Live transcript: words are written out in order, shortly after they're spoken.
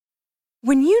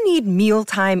When you need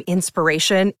mealtime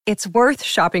inspiration, it's worth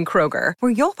shopping Kroger,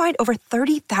 where you'll find over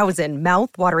 30,000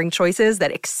 mouth-watering choices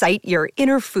that excite your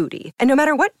inner foodie. And no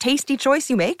matter what tasty choice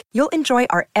you make, you'll enjoy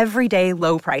our everyday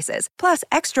low prices, plus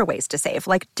extra ways to save,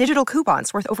 like digital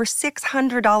coupons worth over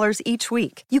 $600 each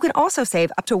week. You can also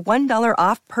save up to $1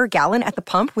 off per gallon at the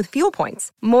pump with fuel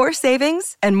points. More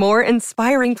savings and more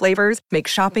inspiring flavors make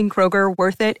shopping Kroger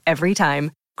worth it every time.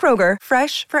 Kroger,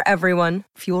 fresh for everyone.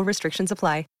 Fuel restrictions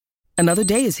apply. Another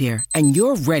day is here, and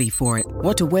you're ready for it.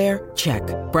 What to wear? Check.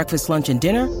 Breakfast, lunch, and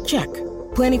dinner? Check.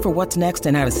 Planning for what's next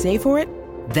and how to save for it?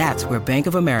 That's where Bank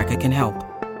of America can help.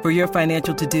 For your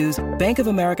financial to-dos, Bank of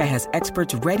America has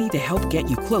experts ready to help get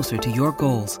you closer to your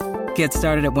goals. Get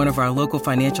started at one of our local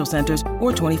financial centers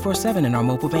or 24/7 in our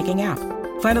mobile banking app.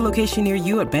 Find a location near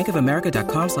you at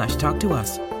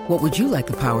bankofamerica.com/talktous. What would you like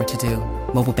the power to do?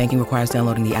 Mobile banking requires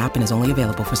downloading the app and is only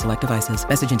available for select devices.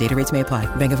 Message and data rates may apply.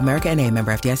 Bank of America NA,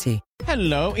 member FDIC.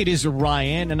 Hello, it is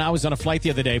Ryan, and I was on a flight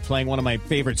the other day playing one of my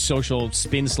favorite social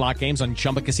spin slot games on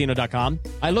ChumbaCasino.com.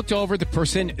 I looked over at the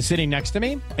person sitting next to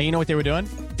me, and you know what they were doing?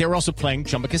 They were also playing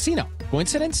Chumba Casino.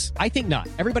 Coincidence? I think not.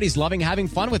 Everybody's loving having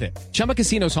fun with it. Chumba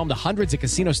Casino is home to hundreds of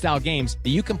casino-style games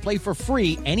that you can play for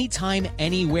free anytime,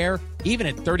 anywhere, even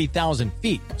at 30,000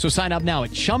 feet. So sign up now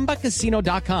at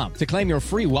ChumbaCasino.com to claim your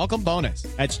free welcome bonus.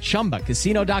 That's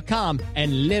ChumbaCasino.com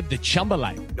and live the Chumba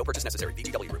life. No purchase necessary.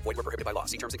 VGW. Void where prohibited by law.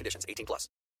 See terms and conditions. 18+.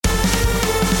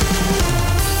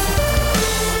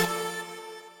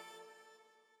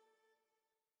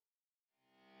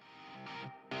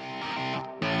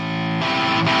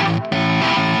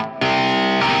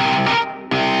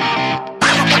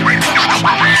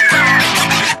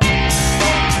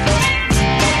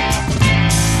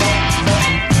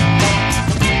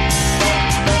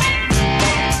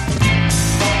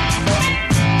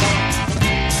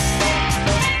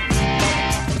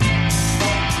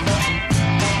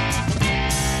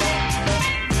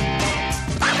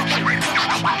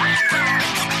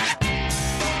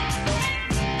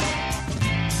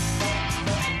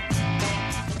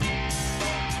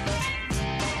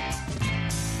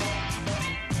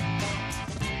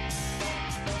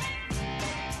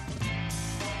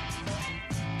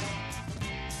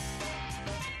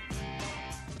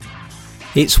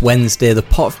 It's Wednesday, the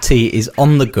pot of tea is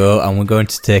on the go, and we're going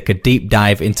to take a deep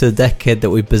dive into the decade that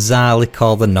we bizarrely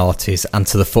call the noughties and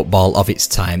to the football of its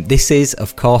time. This is,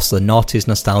 of course, the Noughties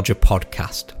Nostalgia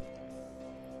Podcast.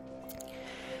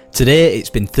 Today, it's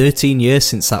been 13 years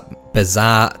since that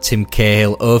bizarre Tim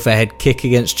Cahill overhead kick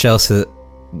against Chelsea that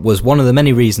was one of the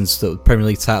many reasons that the Premier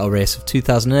League title race of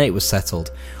 2008 was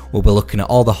settled. We'll be looking at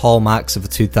all the hallmarks of the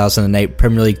 2008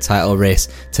 Premier League title race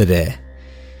today.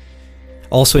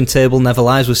 Also in table never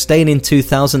lies, we're staying in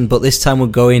 2000, but this time we're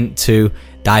going to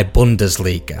Die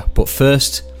Bundesliga. But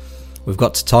first, we've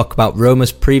got to talk about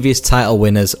Roma's previous title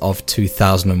winners of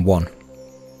 2001.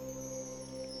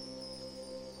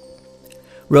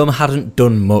 Roma hadn't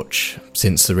done much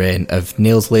since the reign of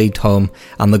Nils Lindholm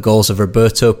and the goals of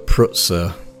Roberto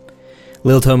Pruzzo.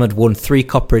 Lindholm had won 3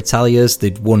 Coppa Italias,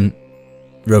 they'd won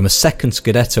Roma's second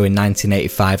Scudetto in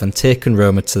 1985 and taken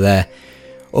Roma to their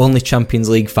only Champions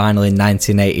League final in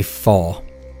 1984.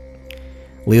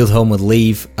 Lindholm would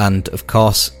leave, and of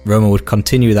course Roma would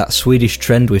continue that Swedish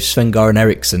trend with Sven-Göran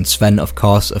Eriksson. Sven, of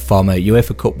course, a former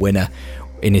UEFA Cup winner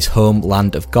in his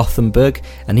homeland of Gothenburg,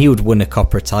 and he would win a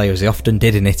Coppa Italia as he often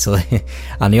did in Italy,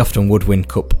 and he often would win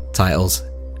cup titles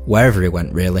wherever he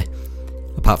went really,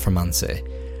 apart from Man City.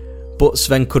 But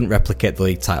Sven couldn't replicate the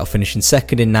league title, finishing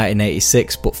second in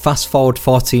 1986, but fast forward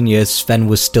 14 years, Sven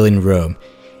was still in Rome.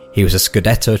 He was a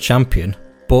Scudetto champion,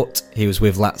 but he was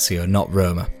with Lazio, not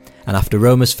Roma. And after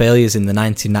Roma's failures in the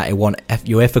 1991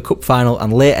 UEFA Cup final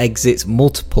and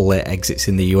multiple late exits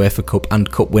in the UEFA Cup and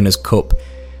Cup Winners' Cup,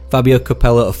 Fabio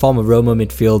Capello, a former Roma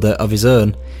midfielder of his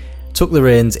own, took the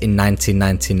reins in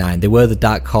 1999. They were the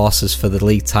dark horses for the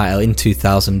league title in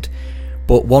 2000,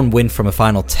 but one win from a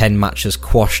final 10 matches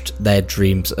quashed their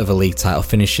dreams of a league title,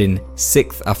 finishing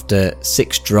 6th after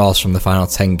 6 draws from the final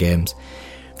 10 games.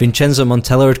 Vincenzo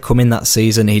Montella had come in that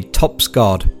season, he'd top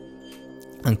scored,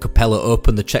 and Capello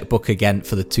opened the checkbook again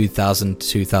for the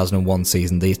 2000-2001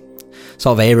 season, the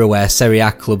sort of era where Serie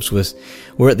A clubs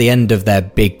were at the end of their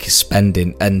big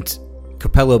spending, and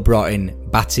Capello brought in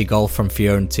Batigol from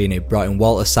Fiorentina, brought in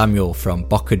Walter Samuel from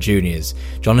Boca Juniors,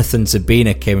 Jonathan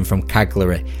Zabina came in from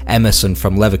Cagliari, Emerson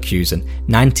from Leverkusen.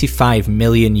 95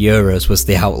 million euros was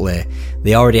the outlay.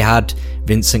 They already had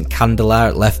Vincent Candela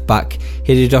at left back,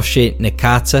 Hideyoshi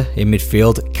Nakata in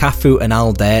midfield, Cafu and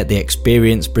Aldair, the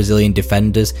experienced Brazilian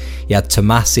defenders. You had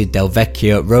Tomasi, Del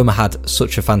Vecchio. Roma had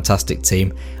such a fantastic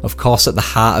team. Of course, at the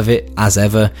heart of it, as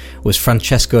ever, was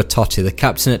Francesco Totti, the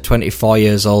captain at 24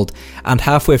 years old, and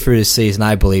halfway through the season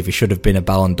I believe he should have been a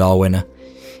Ballon d'Or winner.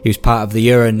 He was part of the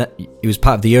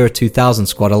Euro 2000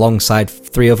 squad alongside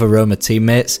 3 other Roma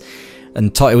teammates,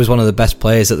 and Totti was one of the best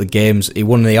players at the games. He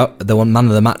won the man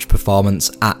of the match performance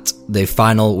at the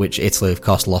final, which Italy of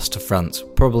course lost to France.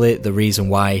 Probably the reason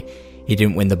why he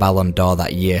didn't win the Ballon d'Or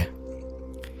that year.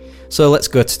 So let's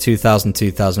go to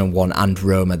 2000-2001 and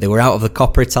Roma. They were out of the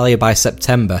Coppa Italia by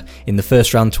September in the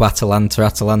first round to Atalanta.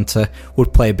 Atalanta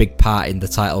would play a big part in the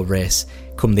title race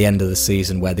come the end of the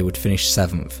season, where they would finish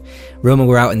 7th. Roma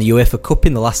were out in the UEFA Cup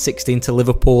in the last 16 to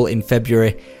Liverpool in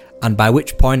February, and by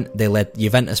which point they led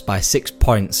Juventus by 6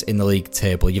 points in the league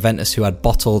table. Juventus, who had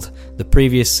bottled the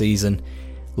previous season,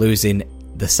 losing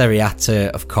the Serie A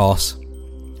to, of course,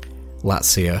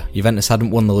 Lazio. Juventus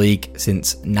hadn't won the league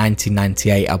since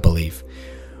 1998, I believe.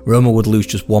 Roma would lose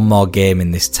just one more game in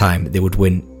this time. They would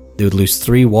lose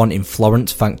 3-1 in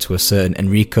Florence thanks to a certain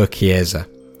Enrico Chiesa.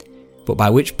 But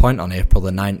by which point on April the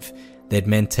 9th, they'd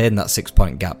maintained that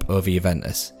 6-point gap over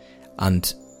Juventus,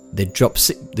 and they'd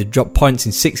dropped points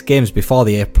in 6 games before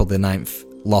the April the 9th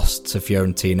loss to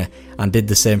Fiorentina, and did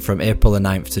the same from April the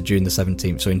 9th to June the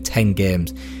 17th, so in 10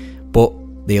 games. But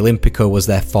the Olimpico was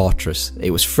their fortress. It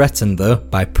was threatened though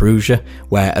by Perugia,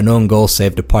 where an own goal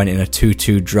saved a point in a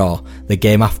 2-2 draw, the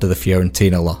game after the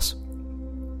Fiorentina loss.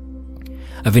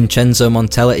 A Vincenzo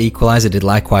Montella equaliser did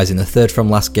likewise in the third from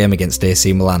last game against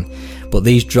AC Milan, but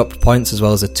these dropped points, as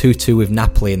well as a 2-2 with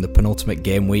Napoli in the penultimate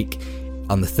game week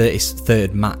on the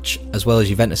 33rd match, as well as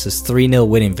Juventus' 3-0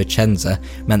 win in Vicenza,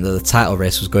 meant that the title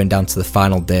race was going down to the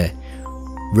final day.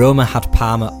 Roma had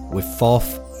Parma with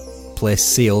 4th place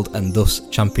sealed, and thus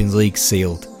Champions League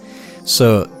sealed.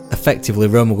 So effectively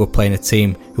Roma were playing a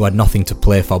team who had nothing to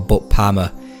play for, but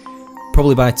Parma,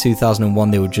 probably by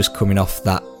 2001 they were just coming off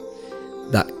that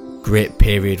great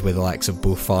period with the likes of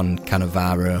Buffon,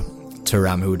 Cannavaro,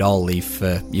 Thuram, who would all leave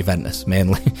for Juventus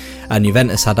mainly, and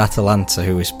Juventus had Atalanta,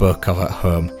 who we spoke of at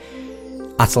home.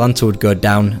 Atalanta would go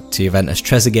down to Juventus,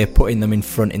 Trezeguet putting them in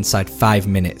front inside 5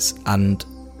 minutes, and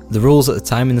the rules at the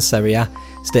time in the Serie A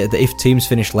stated that if teams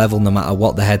finished level, no matter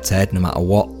what the head-to-head, no matter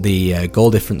what the goal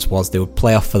difference was, they would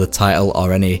play off for the title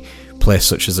or any place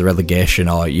such as the relegation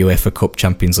or UEFA Cup,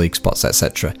 Champions League spots,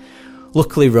 etc.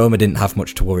 Luckily, Roma didn't have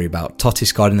much to worry about. Totti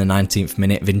scored in the 19th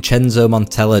minute, Vincenzo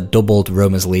Montella doubled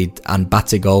Roma's lead, and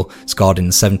Batigol scored in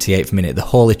the 78th minute, the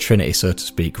holy trinity so to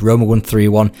speak. Roma won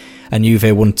 3-1 and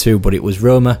Juve won 2, but it was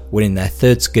Roma winning their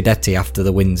 3rd Scudetti after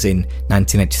the wins in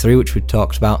 1983, which we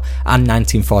talked about, and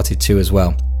 1942 as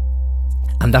well.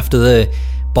 And after the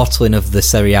bottling of the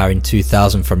Serie A in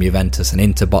 2000 from Juventus and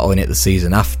Inter bottling it the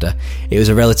season after, it was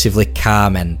a relatively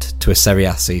calm end to a Serie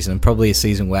A season, and probably a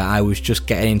season where I was just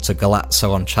getting into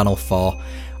Galazzo on Channel 4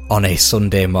 on a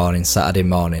Saturday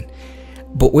morning.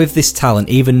 But with this talent,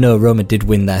 even though Roma did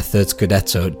win their 3rd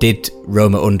Scudetto, did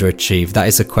Roma underachieve? That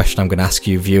is a question I'm going to ask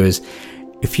you viewers.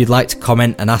 If you'd like to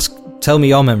comment and tell me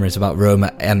your memories about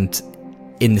Roma and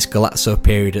in this Galazzo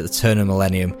period at the turn of the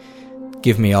millennium,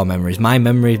 give me your memories.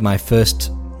 My first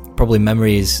probably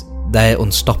memory is their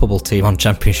unstoppable team on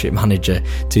Championship Manager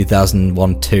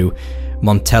 2001-2.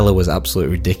 Montella was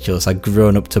absolutely ridiculous. I'd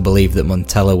grown up to believe that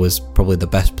Montella was probably the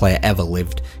best player ever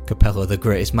lived. Capello the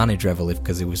greatest manager ever lived,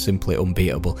 because he was simply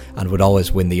unbeatable and would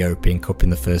always win the European Cup in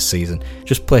the first season.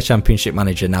 Just play Championship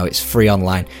Manager now, it's free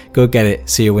online. Go get it,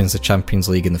 see who wins the Champions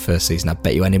League in the first season. I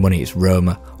bet you any money it's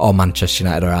Roma or Manchester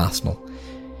United or Arsenal.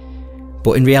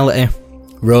 But in reality,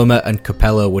 Roma and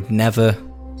Capello would never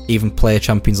even play a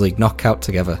Champions League knockout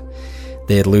together.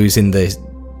 They'd lose in the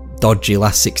dodgy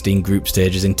last 16 group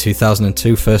stages in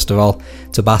 2002, first of all,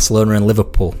 to Barcelona and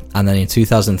Liverpool, and then in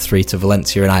 2003 to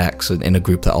Valencia and Ajax in a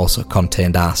group that also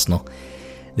contained Arsenal.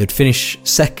 They'd finish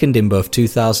second in both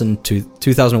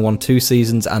 2001-2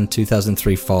 seasons and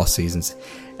 2003-4 seasons,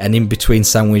 and in between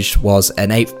sandwiched was an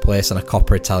 8th place and a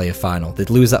Coppa Italia final. They'd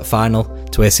lose that final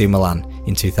to AC Milan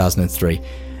in 2003.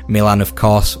 Milan, of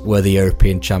course, were the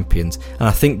European champions, and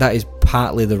I think that is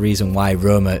partly the reason why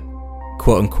Roma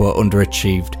quote-unquote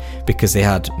underachieved, because they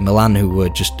had Milan, who were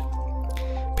just,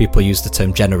 people use the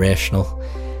term generational.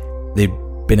 They'd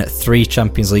been at 3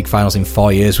 Champions League finals in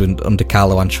 4 years under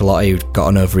Carlo Ancelotti, who'd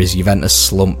gotten over his Juventus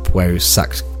slump where he was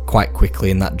sacked quite quickly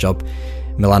in that job.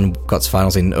 Milan got to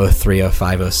finals in 03,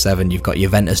 05, 07. You've got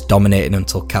Juventus dominating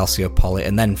until Calciopoli,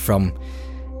 and then from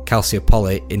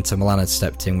Calciopoli into Milan had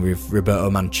stepped in with Roberto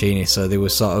Mancini. So they were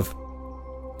sort of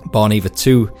born either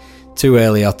too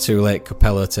early or too late.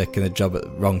 Capello taking the job at the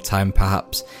wrong time,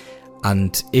 perhaps.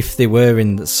 And if they were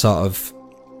in the sort of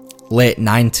late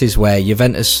 90s, where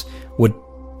Juventus would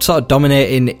sort of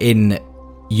dominating in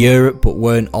Europe but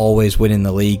weren't always winning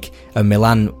the league, and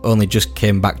Milan only just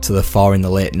came back to the fore in the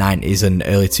late 90s and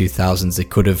early 2000s, they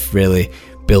could have really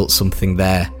built something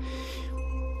there.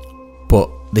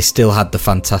 But they still had the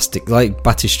fantastic, like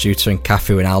Batistuta and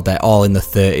Cafu and Alde, all in the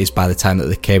 30s by the time that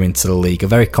they came into the league. A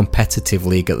very competitive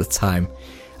league at the time.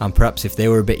 And perhaps if they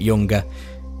were a bit younger,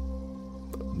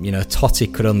 you know,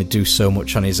 Totti could only do so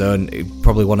much on his own.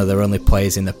 Probably one of their only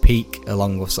players in the peak,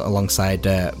 alongside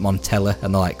Montella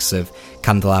and the likes of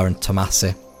Candelar and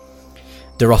Tomasi.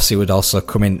 De Rossi would also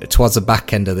come in towards the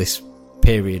back end of this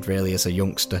period, really, as a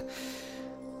youngster.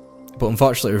 But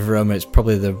unfortunately with Roma, it's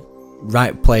probably the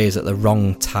right players at the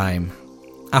wrong time.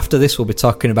 After this, we'll be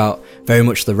talking about very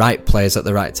much the right players at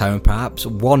the right time, and perhaps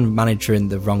one manager in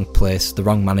the wrong place, the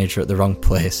wrong manager at the wrong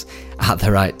place at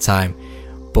the right time.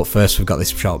 But first, we've got this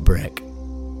short break.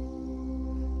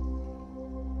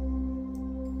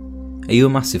 Are you a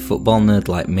massive football nerd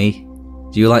like me?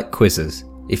 Do you like quizzes?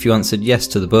 If you answered yes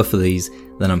to the both of these,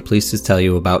 then I'm pleased to tell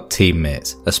you about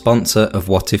Teammates, a sponsor of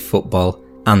What If Football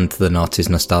and the Noughties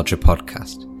Nostalgia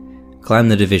podcast. Climb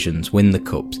the divisions, win the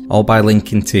cups, all by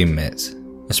linking Teammates.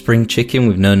 A spring chicken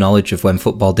with no knowledge of when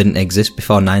football didn't exist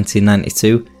before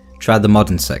 1992? Try the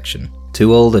modern section.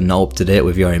 Too old and not up to date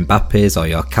with your Mbappes or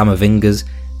your Camavingas?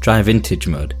 Try vintage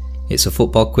mode. It's a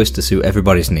football quiz to suit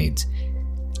everybody's needs.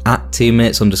 At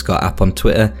Teammates_app on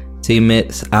Twitter,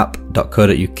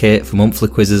 teammatesapp.co.uk for monthly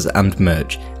quizzes and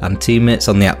merch, and Teammates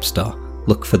on the App Store.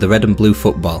 Look for the red and blue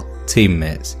football.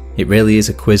 Teammates. It really is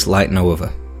a quiz like no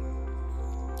other.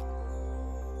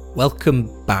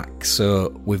 Welcome back.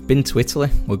 So we've been to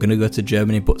Italy, we're going to go to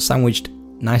Germany, but sandwiched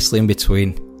nicely in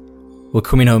between, we're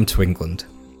coming home to England.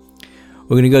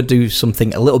 We're going to go do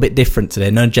something a little bit different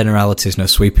today. No generalities, no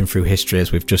sweeping through history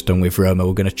as we've just done with Roma.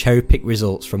 We're going to cherry pick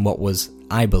results from what was,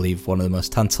 I believe, one of the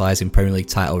most tantalising Premier League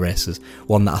title races.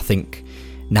 One that I think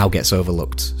now gets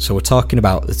overlooked. So we're talking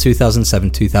about the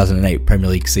 2007-2008 Premier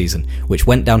League season, which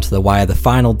went down to the wire the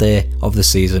final day of the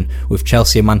season, with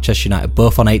Chelsea and Manchester United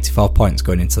both on 84 points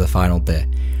going into the final day.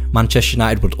 Manchester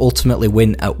United would ultimately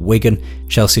win at Wigan,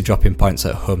 Chelsea dropping points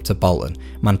at home to Bolton.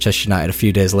 Manchester United a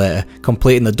few days later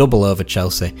completing the double over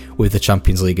Chelsea with the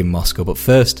Champions League in Moscow. But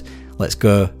first, let's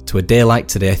go to a day like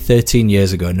today, 13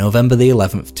 years ago, November the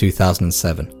 11th,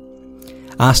 2007.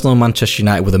 Arsenal and Manchester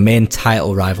United were the main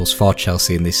title rivals for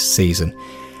Chelsea in this season,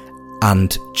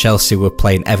 and Chelsea were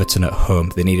playing Everton at home.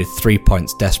 They needed 3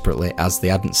 points desperately, as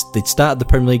they'd started the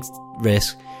Premier League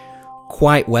race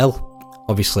quite well.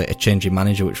 Obviously a change in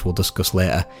manager, which we'll discuss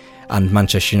later, and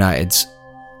Manchester United's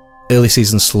early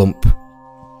season slump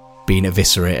being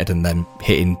eviscerated and then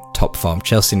hitting top form.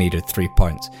 Chelsea needed 3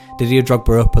 points. Didier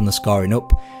Drogba opened the scoring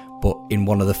up, but in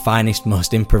one of the finest,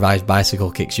 most improvised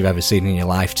bicycle kicks you've ever seen in your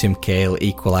life, Tim Cahill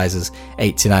equalises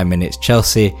 89 minutes.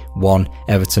 Chelsea won,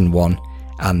 Everton won,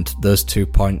 and those 2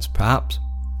 points perhaps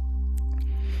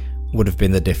would have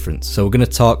been the difference. So we're going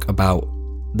to talk about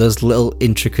those little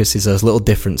intricacies, those little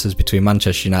differences between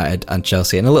Manchester United and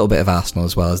Chelsea, and a little bit of Arsenal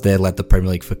as well, as they led the Premier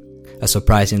League for a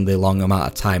surprisingly long amount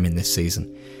of time in this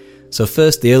season. So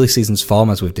first, the early season's form,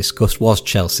 as we've discussed, was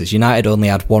Chelsea's. United only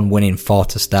had one win in 4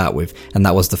 to start with, and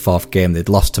that was the 4th game. They'd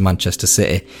lost to Manchester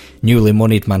City, newly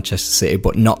moneyed Manchester City,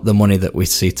 but not the money that we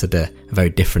see today, a very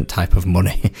different type of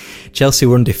money. Chelsea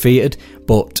were undefeated,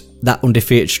 but that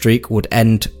undefeated streak would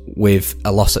end with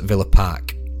a loss at Villa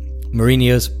Park.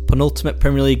 Mourinho's penultimate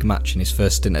Premier League match in his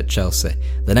first stint at Chelsea.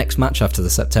 The next match after the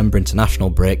September international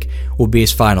break would be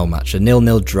his final match, a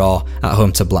 0-0 draw at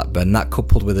home to Blackburn. That,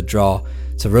 coupled with a draw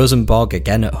to Rosenborg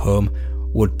again at home,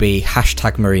 would be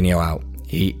 #Mourinho out.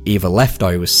 He either left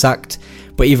or he was sacked,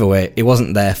 but either way, he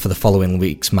wasn't there for the following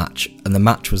week's match, and the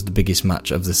match was the biggest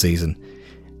match of the season.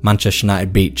 Manchester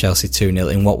United beat Chelsea 2-0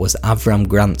 in what was Avram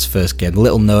Grant's first game,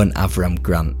 little known Avram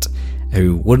Grant,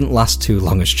 who wouldn't last too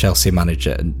long as Chelsea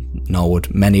manager, nor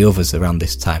would many others around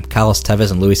this time. Carlos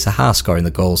Tevez and Luis Saha scoring the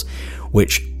goals,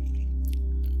 which,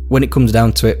 when it comes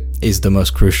down to it, is the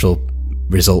most crucial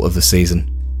result of the season,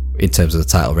 in terms of the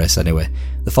title race anyway.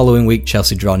 The following week,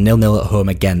 Chelsea draw 0-0 at home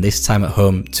again, this time at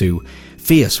home to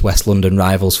fierce West London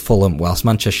rivals Fulham, whilst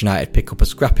Manchester United pick up a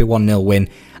scrappy 1-0 win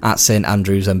at St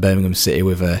Andrews and Birmingham City,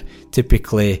 with a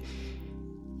typically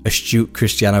astute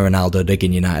Cristiano Ronaldo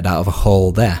digging United out of a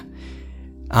hole there.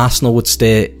 Arsenal would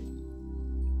stay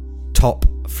top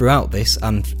throughout this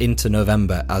and into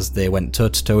November as they went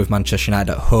toe-to-toe with Manchester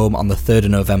United at home on the 3rd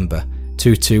of November.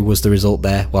 2-2 was the result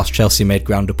there, whilst Chelsea made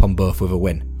ground up on both with a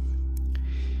win.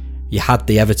 You had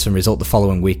the Everton result the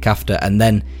following week after, and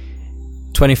then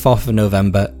 24th of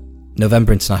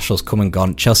November internationals come and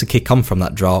gone. Chelsea kick on from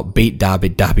that draw, beat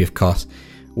Derby of course,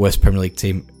 worst Premier League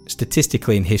team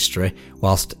statistically in history,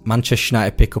 whilst Manchester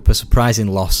United pick up a surprising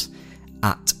loss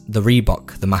at the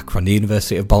Reebok, the Macron, the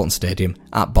University of Bolton Stadium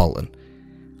at Bolton.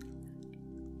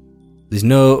 There's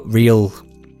no real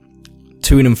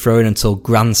to-ing and fro-ing until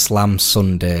Grand Slam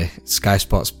Sunday, Sky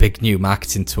Sports' big new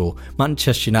marketing tool.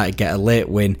 Manchester United get a late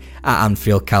win at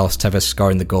Anfield, Carlos Tevez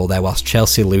scoring the goal there, whilst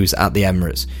Chelsea lose at the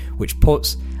Emirates, which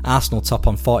puts Arsenal top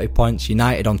on 40 points,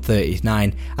 United on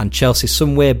 39, and Chelsea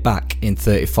somewhere back in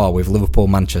 34, with Liverpool,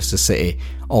 Manchester City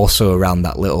also around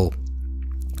that little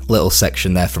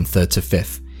section there from 3rd to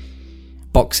 5th.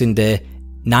 Boxing Day,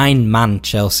 9-man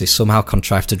Chelsea somehow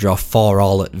contrived to draw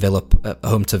 4-4 at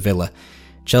home to Villa.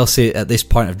 Chelsea at this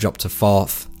point have dropped to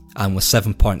 4th and were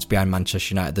 7 points behind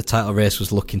Manchester United. The title race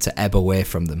was looking to ebb away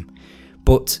from them.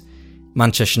 But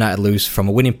Manchester United lose from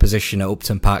a winning position at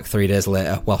Upton Park 3 days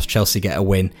later, whilst Chelsea get a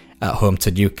win at home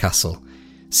to Newcastle.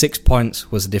 6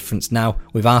 points was the difference now,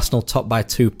 with Arsenal top by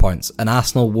 2 points, and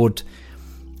Arsenal would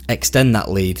extend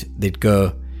that lead. They'd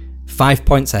go 5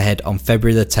 points ahead on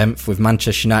February the 10th, with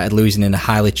Manchester United losing in a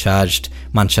highly charged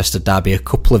Manchester derby a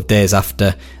couple of days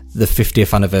after the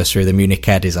 50th anniversary of the Munich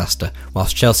air disaster,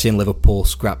 whilst Chelsea and Liverpool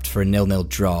scrapped for a 0-0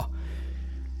 draw.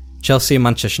 Chelsea and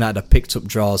Manchester United had picked up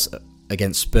draws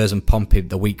against Spurs and Pompey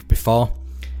the week before,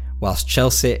 whilst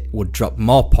Chelsea would drop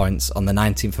more points on the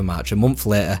 19th of March, a month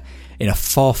later, in a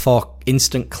 4-4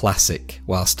 instant classic,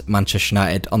 whilst Manchester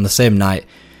United on the same night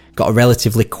got a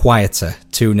relatively quieter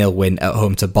 2-0 win at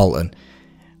home to Bolton.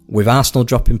 With Arsenal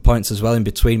dropping points as well in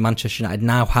between, Manchester United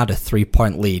now had a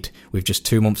 3-point lead with just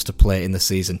 2 months to play in the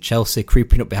season. Chelsea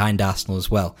creeping up behind Arsenal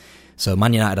as well. So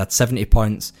Man United had 70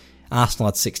 points, Arsenal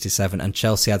had 67 and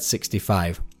Chelsea had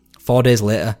 65. 4 days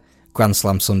later, Grand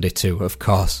Slam Sunday 2, of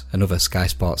course, another Sky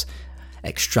Sports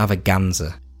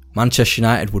extravaganza. Manchester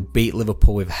United would beat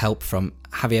Liverpool with help from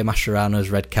Javier Mascherano's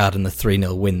red card and the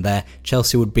 3-0 win there.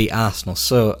 Chelsea would beat Arsenal,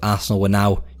 so Arsenal were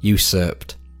now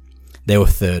usurped. They were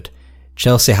third.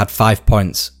 Chelsea had 5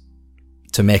 points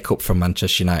to make up from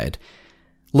Manchester United.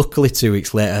 Luckily 2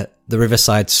 weeks later, the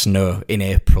Riverside snow in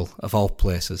April, of all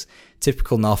places.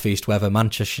 Typical northeast weather,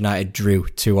 Manchester United drew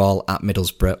 2-2 at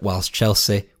Middlesbrough, whilst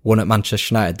Chelsea won at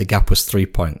Manchester United. The gap was 3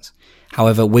 points.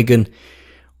 However, Wigan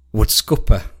would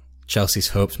scupper Chelsea's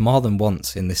hopes more than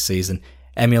once in this season.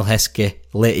 Emile Heskey,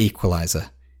 late equaliser.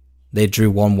 They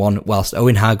drew 1-1, whilst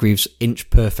Owen Hargreaves'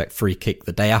 inch-perfect free kick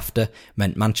the day after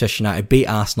meant Manchester United beat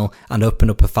Arsenal and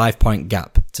opened up a 5-point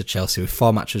gap to Chelsea with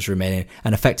 4 matches remaining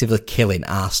and effectively killing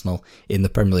Arsenal in the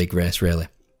Premier League race, really.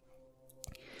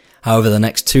 However, the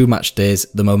next 2 match days,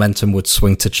 the momentum would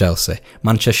swing to Chelsea.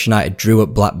 Manchester United drew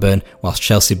at Blackburn, whilst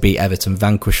Chelsea beat Everton,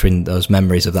 vanquishing those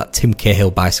memories of that Tim Cahill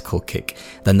bicycle kick.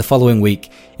 Then the following week,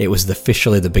 it was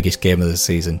officially the biggest game of the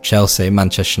season. Chelsea,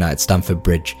 Manchester United, Stamford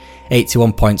Bridge.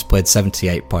 81 points played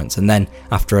 78 points. And then,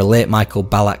 after a late Michael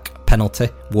Ballack penalty,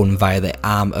 won via the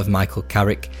arm of Michael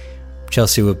Carrick,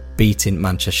 Chelsea were beating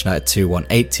Manchester United 2-1.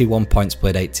 81 points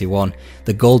played 81.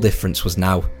 The goal difference was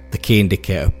now the key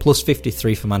indicator. Plus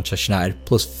 53 for Manchester United,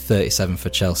 plus 37 for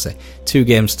Chelsea. 2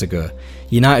 games to go.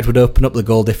 United would open up the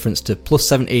goal difference to plus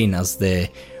 17 as they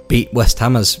beat West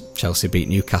Ham as Chelsea beat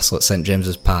Newcastle at St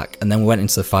James's Park. And then we went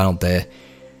into the final day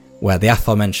where the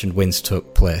aforementioned wins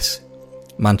took place.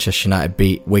 Manchester United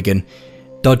beat Wigan.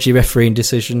 Dodgy refereeing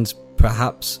decisions,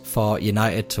 perhaps, for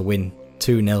United to win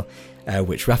 2-0.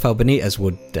 Which Rafael Benitez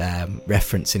would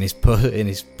reference in his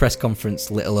press conference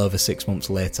little over 6 months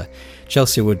later.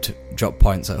 Chelsea would drop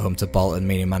points at home to Bolton,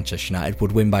 meaning Manchester United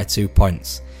would win by 2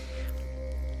 points.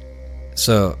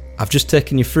 So, I've just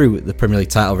taken you through the Premier League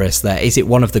title race there. Is it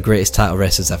one of the greatest title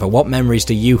races ever? What memories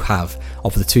do you have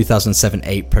of the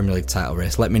 2007-8 Premier League title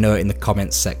race? Let me know in the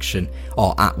comments section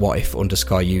or at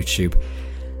whatif_YouTube.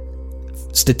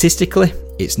 Statistically,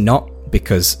 it's not,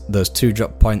 because those 2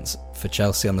 drop points for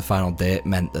Chelsea on the final day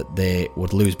meant that they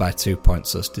would lose by 2 points.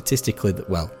 So statistically,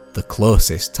 the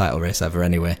closest title race ever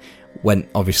anyway, went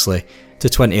obviously to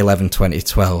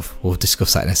 2011-2012. We'll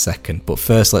discuss that in a second. But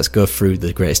first, let's go through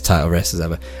the greatest title races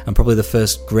ever. And probably the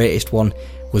first greatest one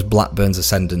was Blackburn's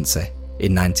ascendancy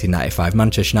in 1995.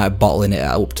 Manchester United bottling it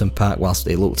at Upton Park, whilst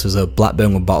it looked as though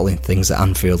Blackburn were bottling things at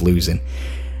Anfield, losing.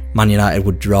 Man United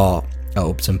would draw at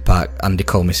Upton Park, Andy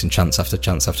Cole missing chance after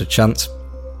chance after chance.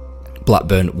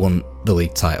 Blackburn won the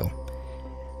league title.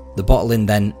 The Bottling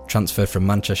then transferred from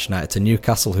Manchester United to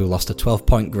Newcastle, who lost a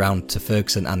 12-point ground to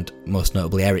Ferguson and most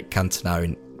notably Eric Cantona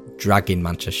in dragging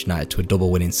Manchester United to a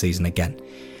double winning season again.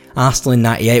 Arsenal in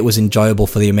 98 was enjoyable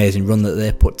for the amazing run that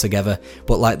they put together,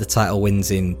 but like the title wins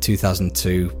in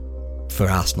 2002 for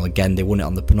Arsenal again, they won it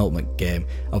on the penultimate game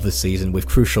of the season with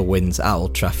crucial wins at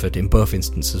Old Trafford, in both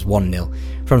instances 1-0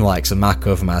 from the likes of Marc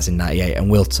Overmars in 98 and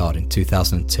Will Todd in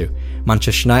 2002.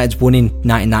 Manchester United's win in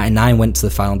 1999 went to the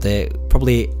final day,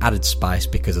 probably added spice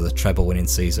because of the treble winning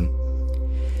season.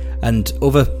 And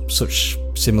other such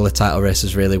similar title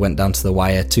races really went down to the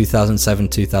wire.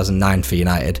 2007-2009 for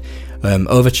United.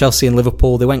 Over Chelsea and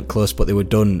Liverpool, they went close, but they were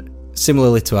done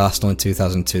similarly to Arsenal in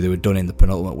 2002. They were done in the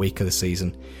penultimate week of the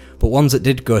season. But ones that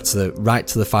did go to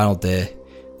the final day,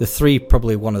 the three,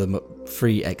 probably one of the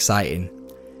three exciting,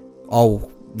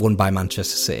 all won by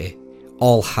Manchester City,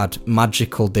 all had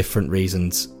magical different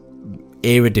reasons,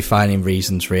 era-defining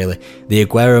reasons really. The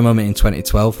Aguero moment in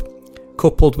 2012,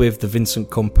 coupled with the Vincent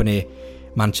Kompany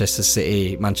Manchester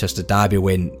City-Manchester derby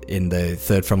win in the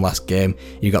third from last game.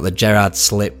 You got the Gerrard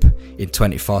slip in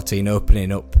 2014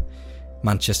 opening up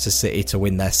Manchester City to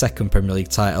win their second Premier League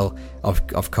title.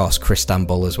 Of course,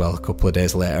 Istanbul as well a couple of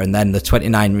days later. And then the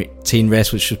 2019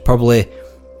 race, which was probably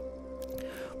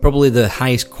the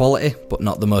highest quality, but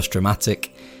not the most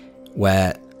dramatic,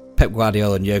 where Pep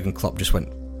Guardiola and Jurgen Klopp just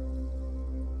went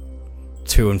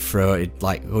to and fro,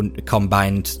 like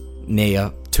combined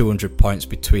near 200 points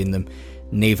between them.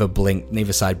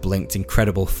 Neither side blinked.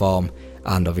 Incredible form,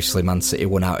 and obviously Man City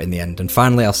won out in the end. And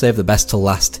finally, I'll save the best till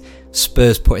last,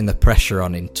 Spurs putting the pressure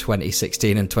on in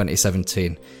 2016 and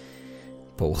 2017,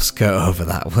 but we'll skirt over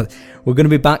that. We're going to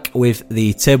be back with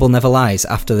the Table Never Lies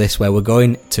after this, where we're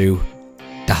going to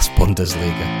Das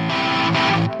Bundesliga.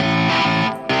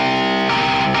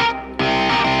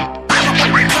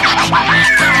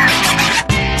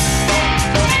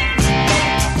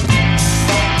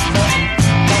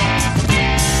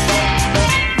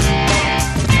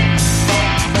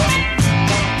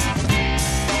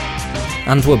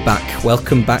 And we're back.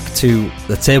 Welcome back to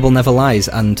The Table Never Lies,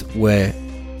 and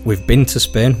we've been to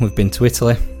Spain, we've been to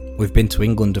Italy, we've been to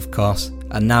England of course,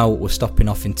 and now we're stopping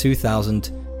off in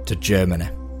 2000 to Germany.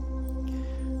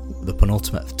 The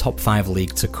penultimate top 5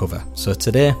 league to cover. So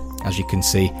today, as you can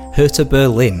see, Hertha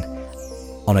Berlin,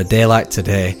 on a day like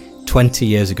today, 20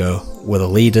 years ago, were the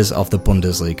leaders of the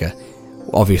Bundesliga.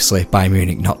 Obviously, Bayern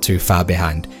Munich not too far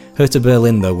behind. Hertha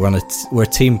Berlin, though, were a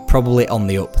team probably on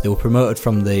the up. They were promoted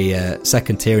from the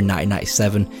second tier in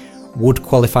 1997, would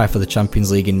qualify for the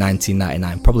Champions League in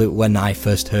 1999, probably when I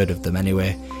first heard of them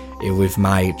anyway. With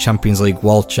my Champions League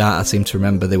wall chart, I seem to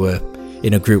remember they were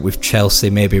in a group with Chelsea,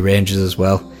 maybe Rangers as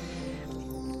well.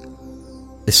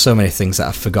 There's so many things that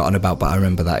I've forgotten about, but I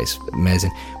remember that. It's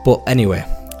amazing. But anyway,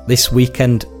 this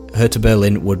weekend, Hertha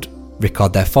Berlin would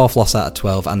record their 4th loss out of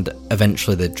 12, and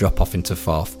eventually they'd drop off into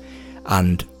 4th.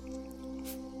 And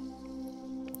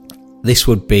this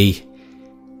would be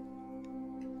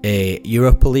a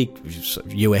Europa League,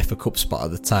 UEFA Cup spot at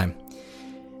the time.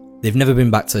 They've never been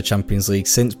back to the Champions League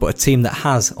since, but a team that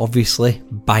has, obviously,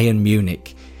 Bayern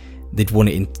Munich. They'd won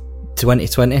it in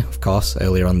 2020, of course,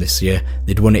 earlier on this year.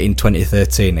 They'd won it in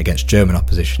 2013 against German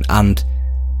opposition, and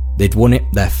they'd won it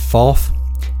their 4th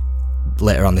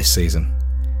later on this season.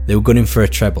 They were gunning for a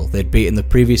treble. They'd beaten the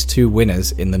previous 2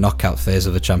 winners in the knockout phase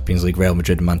of the Champions League, Real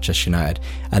Madrid and Manchester United,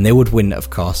 and they would win,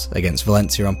 of course, against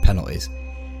Valencia on penalties.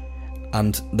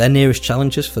 And their nearest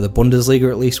challengers for the Bundesliga,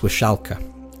 at least, were Schalke.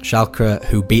 Schalke,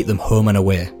 who beat them home and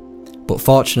away. But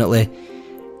fortunately,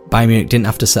 Bayern Munich didn't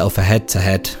have to settle for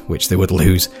head-to-head, which they would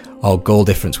lose, or goal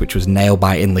difference, which was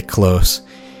nail-bitingly close,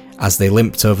 as they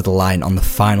limped over the line on the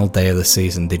final day of the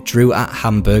season. They drew at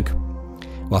Hamburg,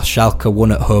 while Schalke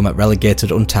won at home at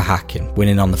relegated Unterhaching,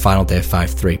 winning on the final day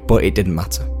 5-3, but it didn't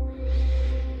matter.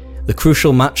 The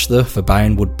crucial match, though, for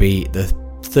Bayern would be the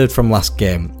third from last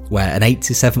game, where an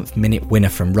 87th minute winner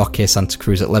from Roque Santa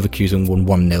Cruz at Leverkusen won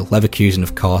 1-0. Leverkusen,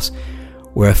 of course,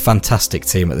 were a fantastic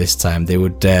team at this time. They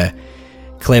would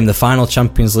claim the final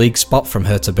Champions League spot from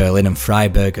Hertha Berlin and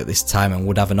Freiburg at this time, and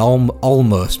would have an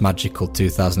almost magical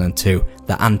 2002,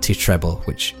 the anti-treble,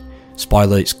 which,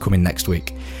 spoiler, it's coming next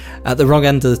week. At the wrong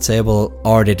end of the table,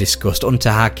 already discussed,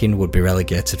 Unterhaching would be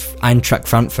relegated, Eintracht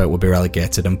Frankfurt would be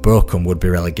relegated, and Bochum would be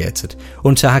relegated.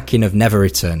 Unterhaching have never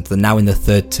returned, they're now in the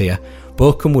 3rd tier.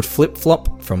 Bochum would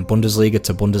flip-flop from Bundesliga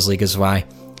to Bundesliga 2.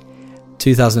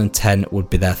 2010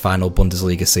 would be their final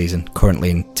Bundesliga season,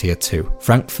 currently in Tier 2.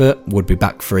 Frankfurt would be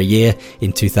back for a year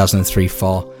in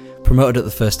 2003-04, promoted at the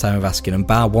first time of asking, and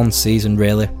bar one season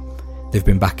really, they've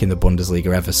been back in the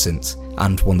Bundesliga ever since,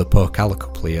 and won the Pokal a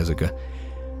couple of years ago.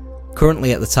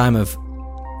 Currently, at the time of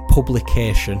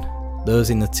publication.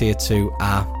 Those in the Tier 2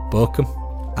 are Bochum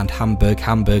and Hamburg.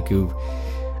 Hamburg, who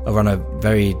are on a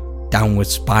very downward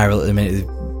spiral at the minute.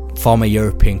 Former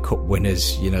European Cup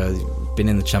winners, been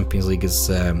in the Champions League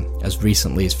as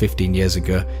recently as 15 years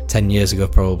ago, 10 years ago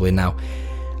probably now,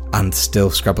 and still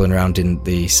scrabbling around in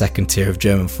the second tier of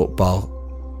German football.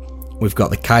 We've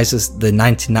got the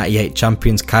 1998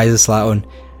 champions Kaiserslautern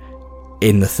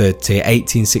in the third tier,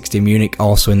 1860 Munich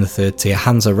also in the third tier,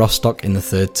 Hansa Rostock in the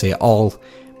third tier, all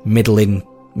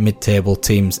mid-table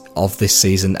teams of this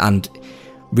season, and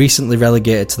recently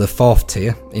relegated to the fourth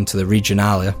tier into the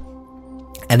Regionalliga,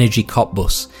 Energy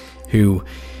Cottbus, who,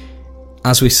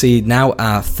 as we see now,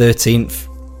 are 13th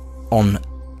on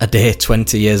a day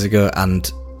 20 years ago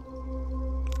and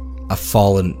have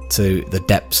fallen to the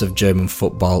depths of German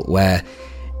football, where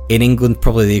in England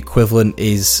probably the equivalent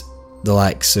is the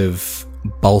likes of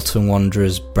Bolton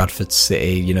Wanderers, Bradford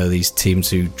City, these teams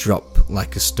who drop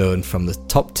like a stone from the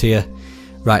top tier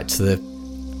right to the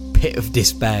pit of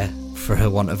despair, for a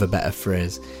want of a better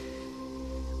phrase.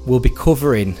 We'll be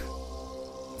covering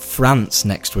France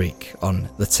next week on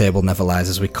The Table Never Lies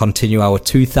as we continue our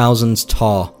 2000s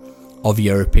tour of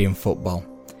European football.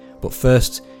 But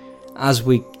first, as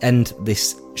we end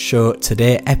this show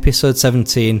today, episode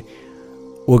 17,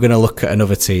 we're going to look at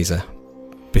another teaser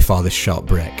before this short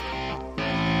break.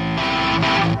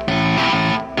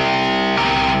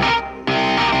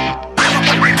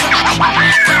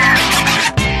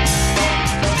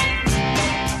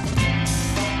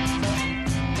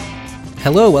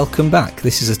 Hello, welcome back.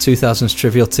 This is a 2000s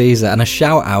Trivial Teaser and a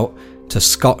shout out to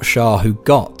Scott Shaw, who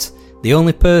got the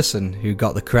only person who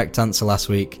got the correct answer last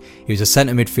week. He was a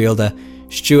centre midfielder.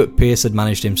 Stuart Pearce had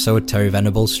managed him, so had Terry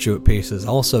Venables. Stuart Pearce has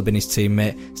also been his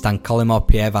teammate. Stan Collymore,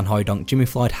 Pierre Van Hooijdonk, Jimmy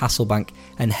Floyd Hasselbank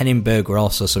and Henning Berg were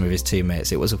also some of his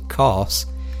teammates. It was, of course,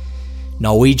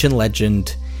 Norwegian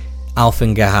legend Alf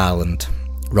Inge Haaland,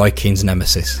 Roy Keane's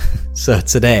nemesis. So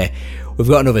today, we've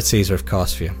got another teaser, of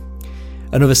course, for you.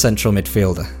 Another central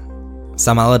midfielder.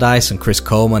 Sam Allardyce and Chris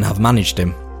Coleman have managed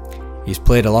him. He's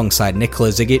played alongside Nikola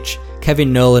Zigic,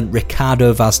 Kevin Nolan,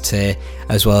 Ricardo Vaz Tê,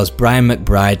 as well as Brian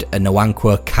McBride and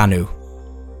Nwankwo Kanu.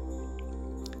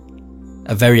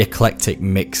 A very eclectic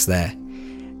mix there.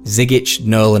 Zigic,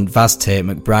 Nolan, Vaz Tê,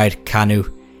 McBride, Kanu,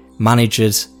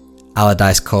 managers,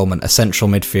 Allardyce, Coleman, a central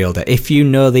midfielder. If you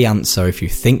know the answer, if you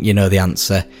think you know the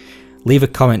answer, leave a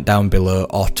comment down below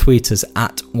or tweet us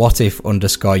at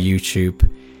whatif_YouTube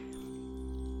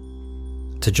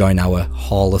to join our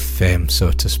Hall of Fame,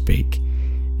 so to speak.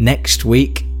 Next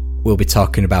week, we'll be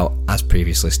talking about, as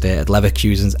previously stated,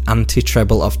 Leverkusen's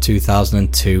anti-treble of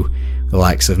 2002, the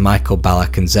likes of Michael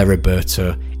Ballack and Zé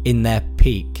Roberto in their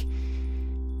peak.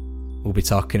 We'll be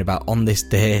talking about, on this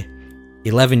day,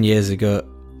 11 years ago,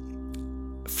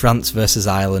 France versus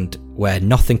Ireland, where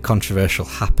nothing controversial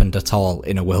happened at all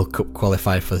in a World Cup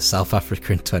qualifier for South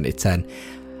Africa in 2010.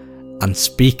 And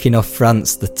speaking of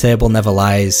France, The Table Never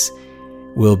Lies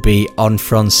will be en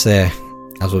français,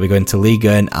 as we'll be going to Ligue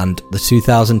 1 and the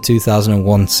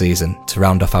 2000-2001 season to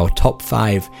round off our top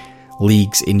 5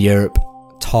 leagues in Europe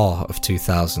tour of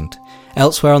 2000.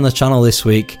 Elsewhere on the channel this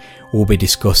week, we'll be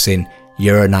discussing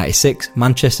Euro 96,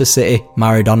 Manchester City,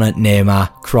 Maradona, Neymar,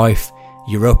 Cruyff,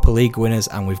 Europa League winners,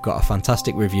 and we've got a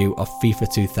fantastic review of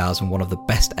FIFA 2000, one of the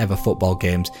best ever football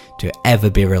games to ever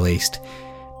be released.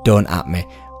 Don't at me.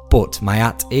 But my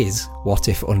at is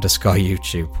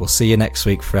whatif_YouTube. We'll see you next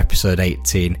week for episode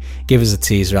 18. Give us a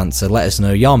teaser answer. Let us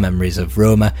know your memories of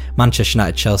Roma, Manchester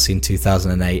United, Chelsea in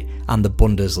 2008 and the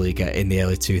Bundesliga in the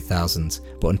early 2000s.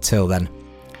 But until then,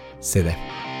 see you.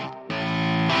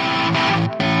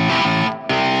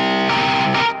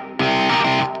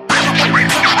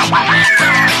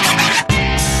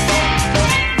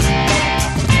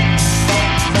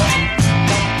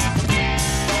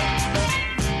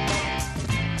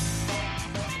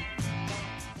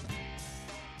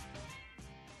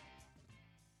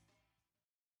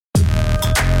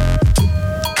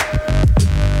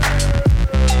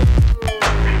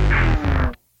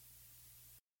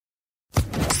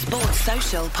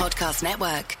 Podcast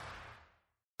Network.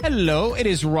 Hello, it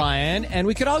is Ryan, and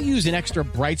we could all use an extra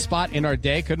bright spot in our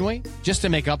day, couldn't we? Just to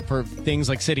make up for things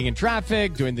like sitting in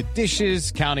traffic, doing the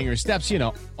dishes, counting your steps,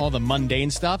 all the mundane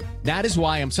stuff. That is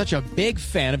why I'm such a big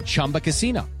fan of Chumba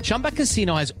Casino. Chumba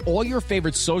Casino has all your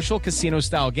favorite social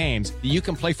casino-style games that you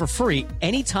can play for free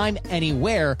anytime,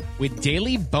 anywhere with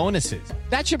daily bonuses.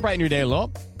 That should brighten your day a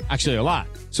little. Actually, a lot.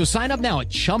 So sign up now at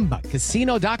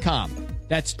ChumbaCasino.com.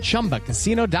 That's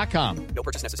ChumbaCasino.com. No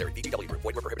purchase necessary. VGW Group.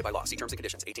 Void where prohibited by law. See terms and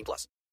conditions. 18+.